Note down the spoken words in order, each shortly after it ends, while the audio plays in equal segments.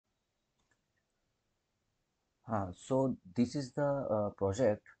So this is the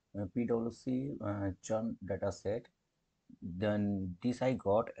project PwC churn data set. Then this I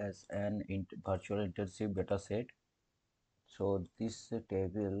got as an virtual internship data set. So this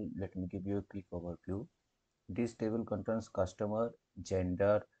table, let me give you a quick overview. This table contains customer,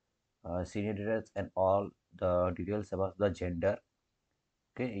 gender, senior details, and all the details about the gender.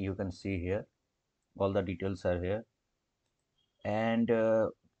 Okay, you can see here all the details are here, and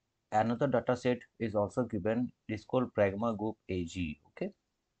another data set is also given. It's called Pragma Group AG. Okay.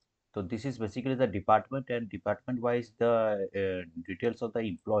 So this is basically the department, and department wise the details of the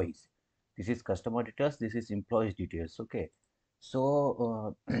employees. This is customer details, this is employees details. Okay.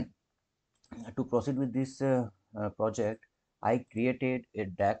 So to proceed with this project, I created a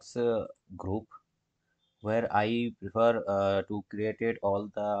DAX group where I prefer to create all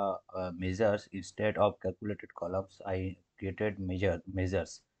the measures instead of calculated columns. I created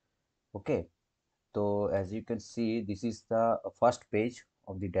measures. Okay. So as you can see, this is the first page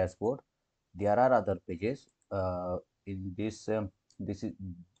of the dashboard. There are other pages in this. This is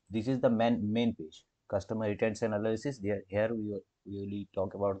this is the main page. Customer retention analysis. There here we really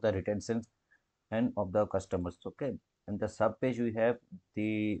talk about the retention and of the customers. Okay, and the sub page we have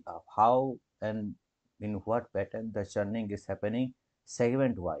the how and in what pattern the churning is happening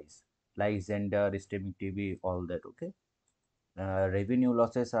segment wise, like gender, streaming TV, all that. Okay, revenue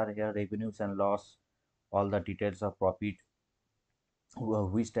losses are here. Revenues and loss, all the details of profit,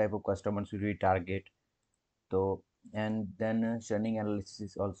 which type of customers should we target. So and then churning analysis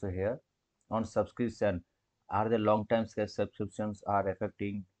is also here. On subscription, are the long time subscriptions are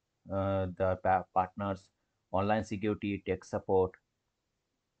affecting the partners, online security, tech support,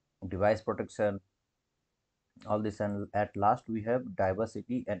 device protection, all this. And at last we have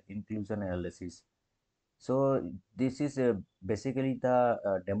diversity and inclusion analysis. So this is basically the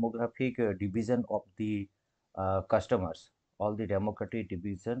demographic division of the customers, all the demographic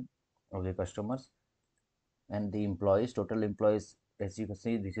division of the customers. And the employees, total employees, as you can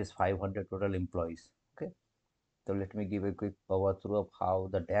see, this is 500 total employees. Okay, so let me give a quick overview of how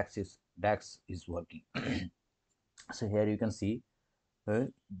the DAX is working. So here you can see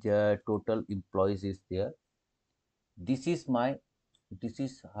the total employees is there. This is my, this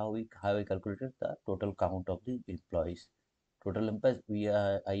is how we calculated the total count of the employees. Total employees,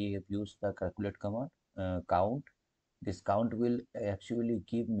 I have used the calculate command, count. This count will actually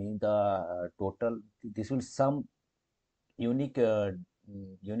give me the total. This will sum unique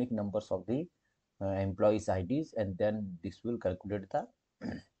unique numbers of the employees IDs, and then this will calculate the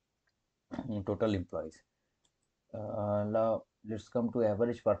total employees. Now let's come to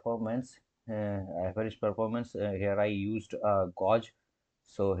average performance. Average performance, here I used gauge.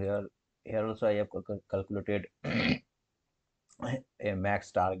 So here also I have calculated a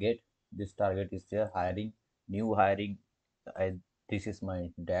max target. This target is there. Hiring, new hiring, I, this is my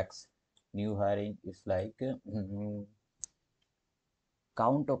DAX. New hiring is like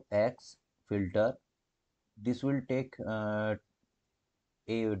count of X filter. This will take a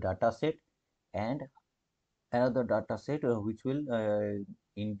data set and another data set which will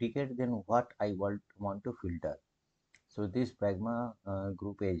indicate then what I want to filter. So this Pragma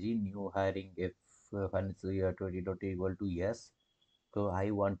Group AG new hiring, if financial year 2020 equal to yes. So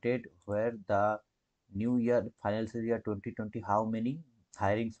I wanted where the new year financial year 2020 how many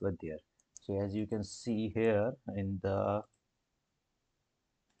hirings were there. So as you can see here in the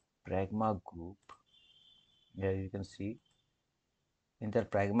Pragma Group, here you can see in the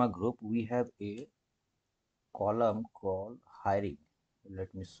Pragma Group we have a column called hiring.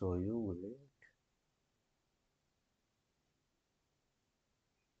 Let me show you. Wait.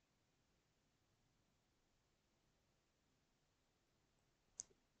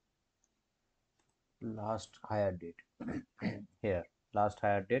 Last hire date. Here last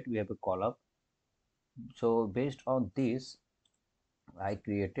hire date we have a column. So based on this I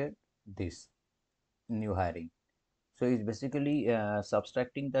created this new hiring. So it's basically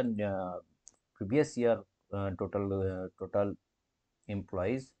subtracting the previous year total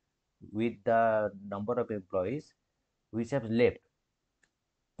employees with the number of employees which have left,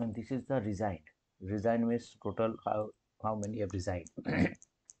 and this is the resigned. Resigned means total how many have resigned.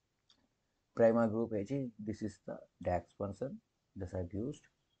 Prima Group AG, this is the DAX function that I've used,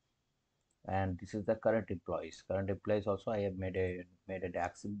 and this is the current employees. Current employees also I have made a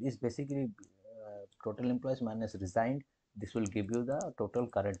DAX. This basically total employees minus resigned. This will give you the total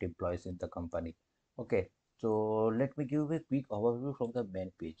current employees in the company. Okay, so let me give a quick overview from the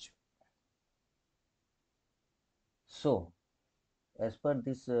main page. So as per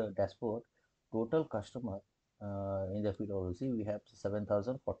this dashboard, total customer in the PwC we have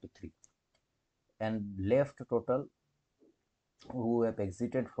 7,043. and left total who have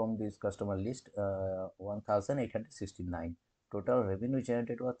exited from this customer list 1869. Total revenue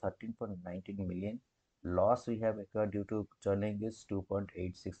generated was 13.19 million. Loss we have occurred due to churning is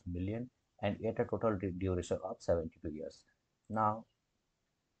 2.86 million and yet a total duration of 72 years. Now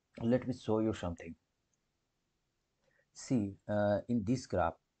let me show you something. See, in this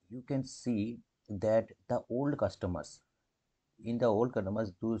graph you can see that the old customers, in the old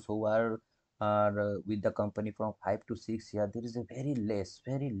customers, those who are with the company from 5 to 6 years, there is a very less,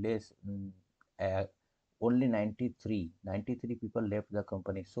 uh, only 93 people left the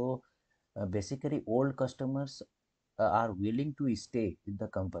company. So basically old customers are willing to stay with the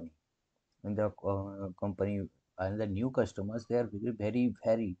company, in the company, and the new customers, they are very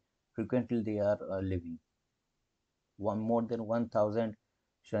frequently they are leaving, one more than 1000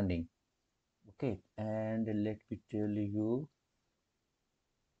 shunning. Okay, and let me tell you,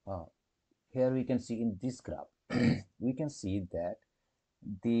 uh, here we can see in this graph we can see that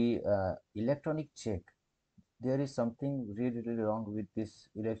the electronic check, there is something really wrong with this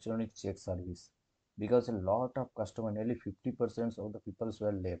electronic check service, because a lot of customer, nearly 50% of the people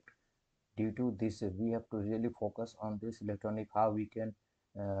were left. Due to this, we have to really focus on this electronic, how we can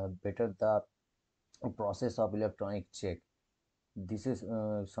better the process of electronic check. This is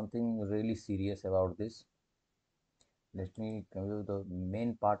something really serious about this. Let me tell you the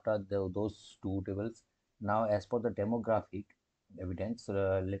main part of those two tables. Now, as per the demographic evidence,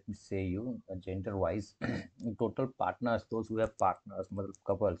 let me say you gender wise, total partners, those who have partners,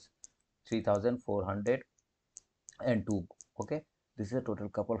 couples, 3402. Okay, this is a total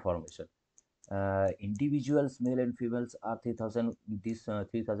couple formation. Individuals, male and females, are 3000, this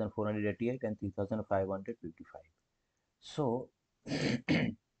 3488 and 3555. So,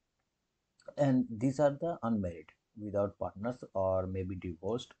 and these are the unmarried without partners or maybe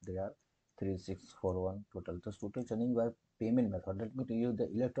divorced. They are 3641 total. The total churning by payment method. Let me tell you the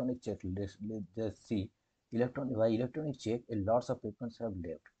electronic check. Let's just see electronic, by electronic check a lots of papers have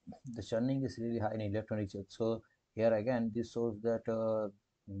left. The churning is really high in electronic check. So here again this shows that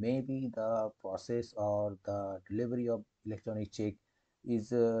maybe the process or the delivery of electronic check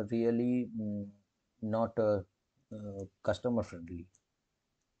is really not customer friendly.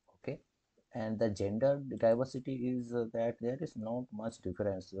 Okay, and the gender diversity is that there is not much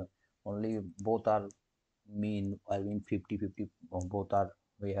difference, only both are mean, I mean 50-50, both are,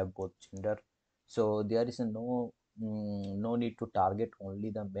 we have both gender. So there is no need to target only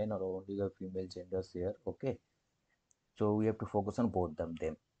the men or only the female genders here. Okay, so we have to focus on both them.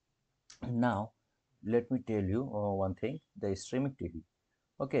 Now let me tell you one thing, the streaming TV.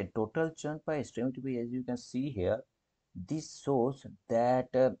 Okay, total churn by streaming TV, as you can see here, this shows that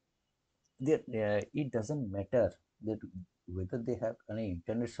it doesn't matter that whether they have any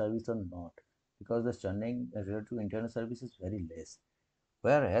internet service or not, because the churning related to internet service is very less.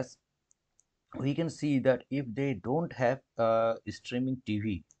 Whereas we can see that if they don't have streaming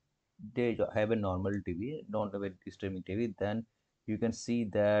TV, they have a normal TV, don't have a streaming TV, then you can see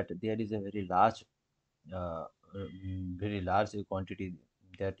that there is a uh, very large quantity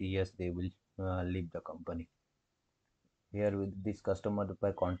that yes, they will leave the company. Here with this customer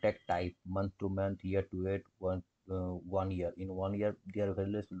by contact type, month to month, year to year, 1 year. In 1 year, they are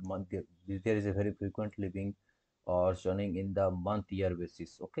very less month. There is a very frequent living or churning in the month year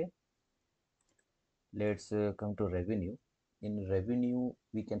basis. Okay, let's come to revenue. In revenue,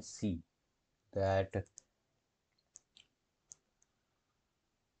 we can see that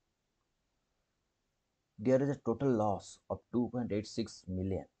there is a total loss of 2.86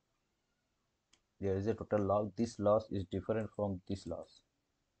 million. There is a total loss. This loss is different from this loss.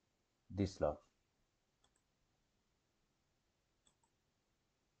 This loss.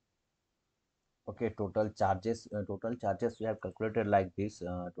 Okay, total charges we have calculated like this.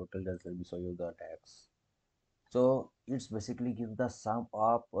 Total does let me show you the tax. So it's basically give the sum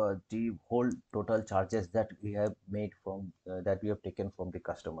of the whole total charges that we have made from that we have taken from the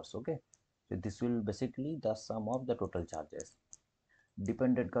customers. Okay, so this will basically the sum of the total charges.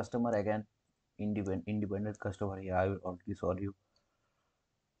 Dependent customer, again, independent customer. Yeah, I will already show you.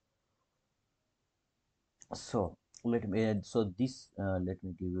 So let me let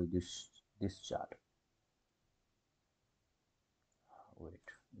me give you this chart.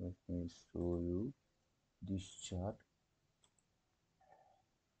 Wait, let me show you this chart.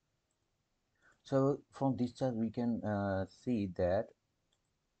 So from this chart we can see that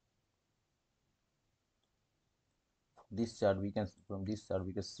this chart we can from this chart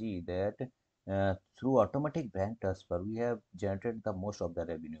we can see that through automatic bank transfer we have generated the most of the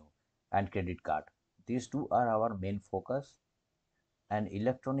revenue, and credit card. These two are our main focus, and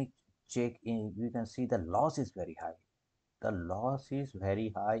electronic check in, you can see the loss is very high. The loss is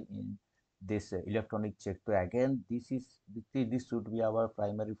very high in this electronic check. So again, this should be our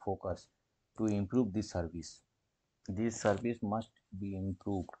primary focus to improve this service. This service must be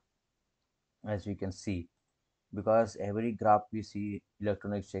improved, as we can see, because every graph we see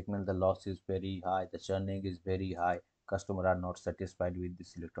electronic segment, the loss is very high, the churning is very high, customer are not satisfied with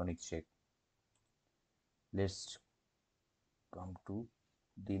this electronic check. Let's come to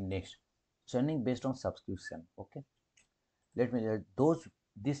the next, churning based on subscription. Okay, let me those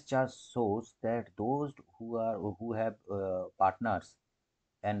this chart shows that those who have partners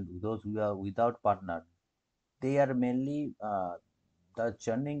and those who are without partner, they are mainly the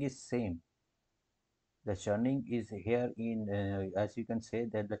churning is same. The churning is here in as you can say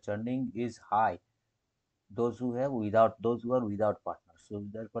that the churning is high. Those who are without partners, so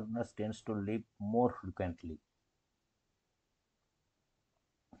their partners tends to leave more frequently.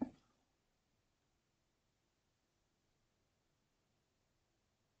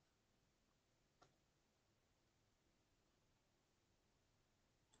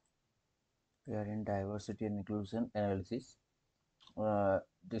 We are in diversity and inclusion analysis.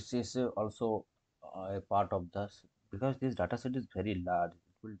 This is also a part of this, because this data set is very large.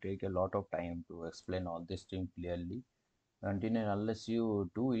 It will take a lot of time to explain all this thing clearly, and unless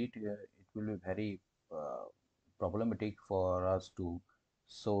you do it, it will be very uh, problematic for us to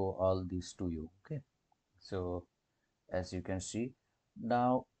show all this to you. Okay, so as you can see,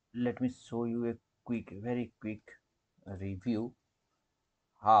 now let me show you a very quick review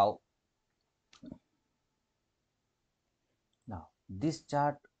how. Now this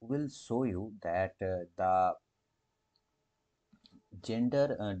chart will show you that the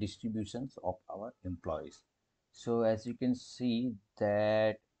gender distributions of our employees. So as you can see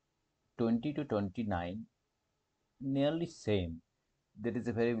that 20 to 29 nearly same. There is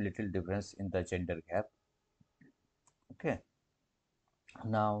a very little difference in the gender gap. Okay,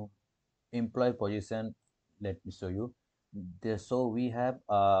 now employee position, let me show you there. So we have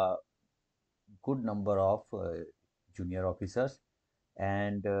a good number of junior officers,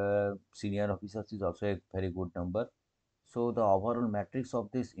 and senior officers is also a very good number. So the overall matrix of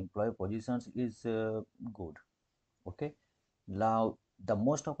this employee positions is good. Okay, now the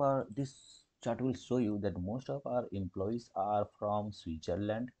most of our this chart will show you that most of our employees are from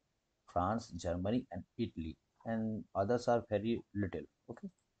Switzerland, France, Germany, and Italy, and others are very little. Okay,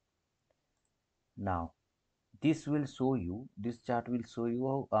 now this chart will show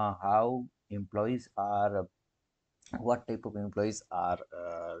you how employees are what type of employees are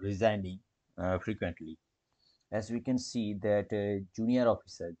resigning frequently. As we can see that junior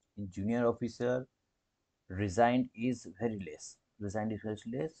officer resigned is very less,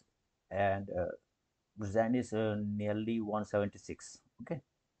 and resigned is nearly 176. Okay,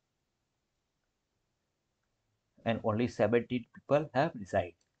 and only 70 people have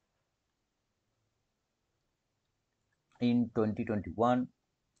resigned. In 2021,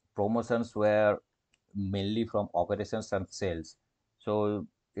 promotions were mainly from operations and sales. So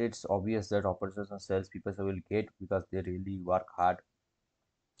it's obvious that operations and sales people will get, because they really work hard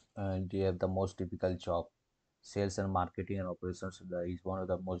and they have the most difficult job. Sales and marketing and operations is one of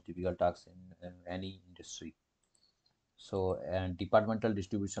the most difficult tasks in any industry. So, and departmental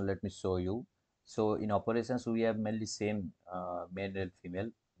distribution, let me show you. So in operations we have mainly same male and female.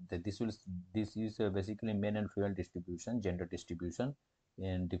 This is basically male and female distribution, gender distribution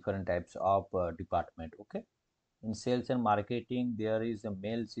in different types of department. Okay, in sales and marketing there is a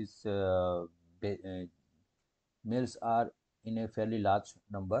males are in a fairly large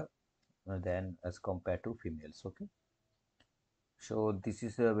number than as compared to females. Okay, so this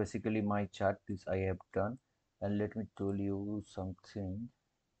is basically my chart this I have done, and let me tell you something.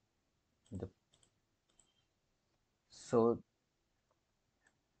 The, so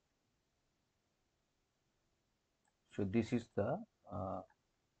so uh,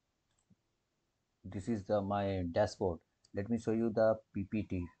 this is the my dashboard. Let me show you the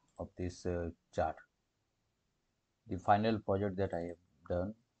PPT of this chart, the final project that I have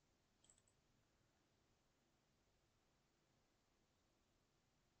done.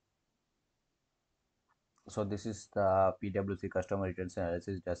 So this is the PwC customer retention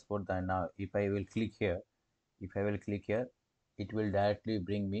analysis dashboard. Then now if I will click here, it will directly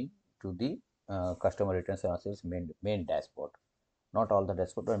bring me to the customer retention analysis main dashboard. Not all the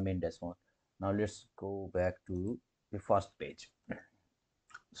dashboard, but main dashboard. Now let's go back to the first page.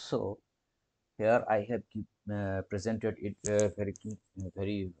 So here I have presented it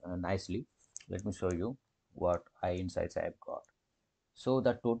very nicely. Let me show you what insights I have got. So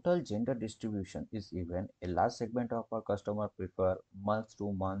the total gender distribution is even. A large segment of our customer prefer month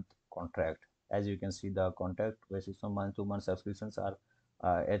to month contract. As you can see, the contract basis on month-to-month subscriptions are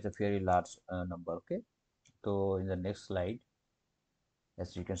at a very large number. Okay, so in the next slide,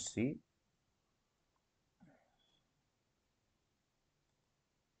 as you can see,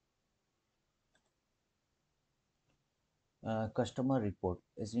 customer report.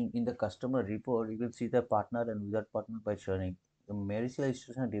 As in the customer report, you can see the partner and without partner by churning. The marital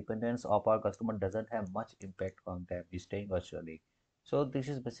institutional dependence of our customer doesn't have much impact on them staying virtually. So this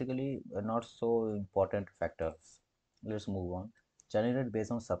is basically not so important factors. Let's move on. Generate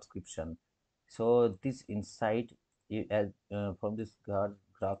based on subscription. So this insight, from this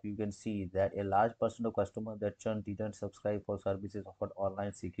graph, you can see that a large percent of customers that churn didn't subscribe for services offered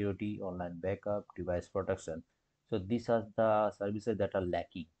online security, online backup, device protection. So these are the services that are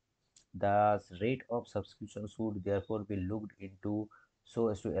lacking. The rate of subscription should therefore be looked into so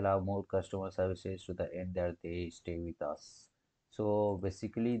as to allow more customer services to the end that they stay with us. So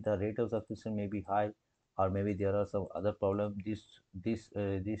basically, the rate of subscription may be high, or maybe there are some other problem. This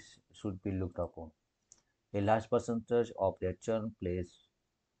should be looked upon. A large percentage of their churn plays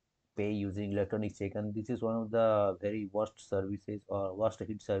pay using electronic check, and this is one of the very worst services or worst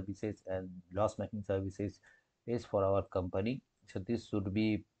hit services and loss making services is for our company. So this should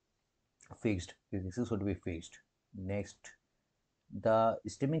be fixed. This should be fixed. Next, the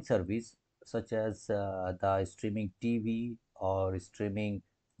streaming service such as the streaming TV or streaming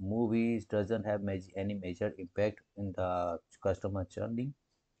movies doesn't have any major impact in the customer churning.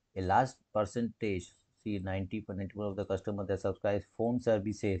 A large percentage, see 90% of the customer that subscribe phone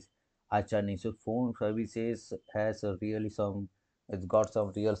services are churning. So phone services has a really some, it's got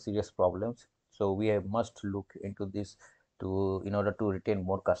some real serious problems. So we have must look into this to in order to retain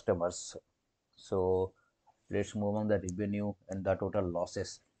more customers. So let's move on the revenue and the total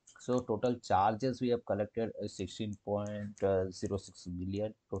losses. So total charges we have collected is 16.06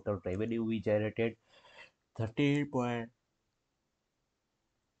 million. Total revenue we generated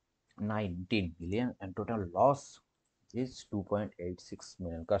 13.19 million, and total loss is 2.86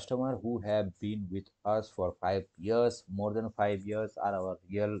 million. Customer who have been with us for 5 years, more than 5 years, are our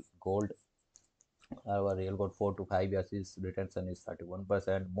real gold. Our real gold 4 to 5 years is retention is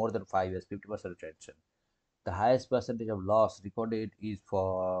 31%, more than 5 years 50% retention. The highest percentage of loss recorded is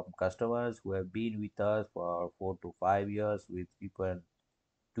for customers who have been with us for 4 to 5 years with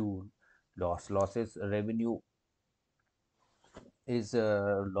 3.2 losses. Revenue is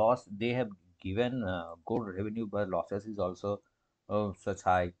loss. They have given good revenue, but losses is also such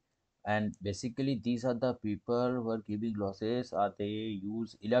high. And basically, these are the people who are giving losses. Are they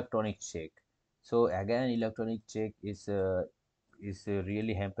use electronic check? So again, electronic check is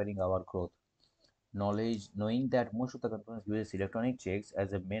really hampering our growth. Knowing that most of the companies use electronic checks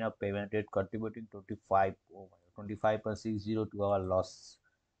as a main of payment rate, contributing 25.60 to our loss.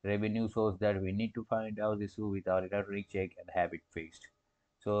 Revenue shows that we need to find out the issue with our electronic check and have it fixed.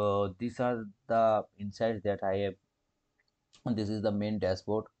 So these are the insights that I have. And this is the main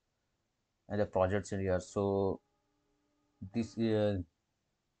dashboard and the projects in here. This uh,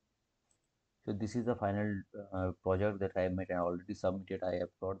 this is the final project that I made and already submitted. I have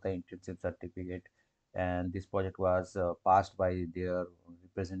got the internship certificate, and this project was passed by their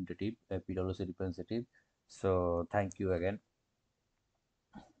representative, PwC representative. So thank you again.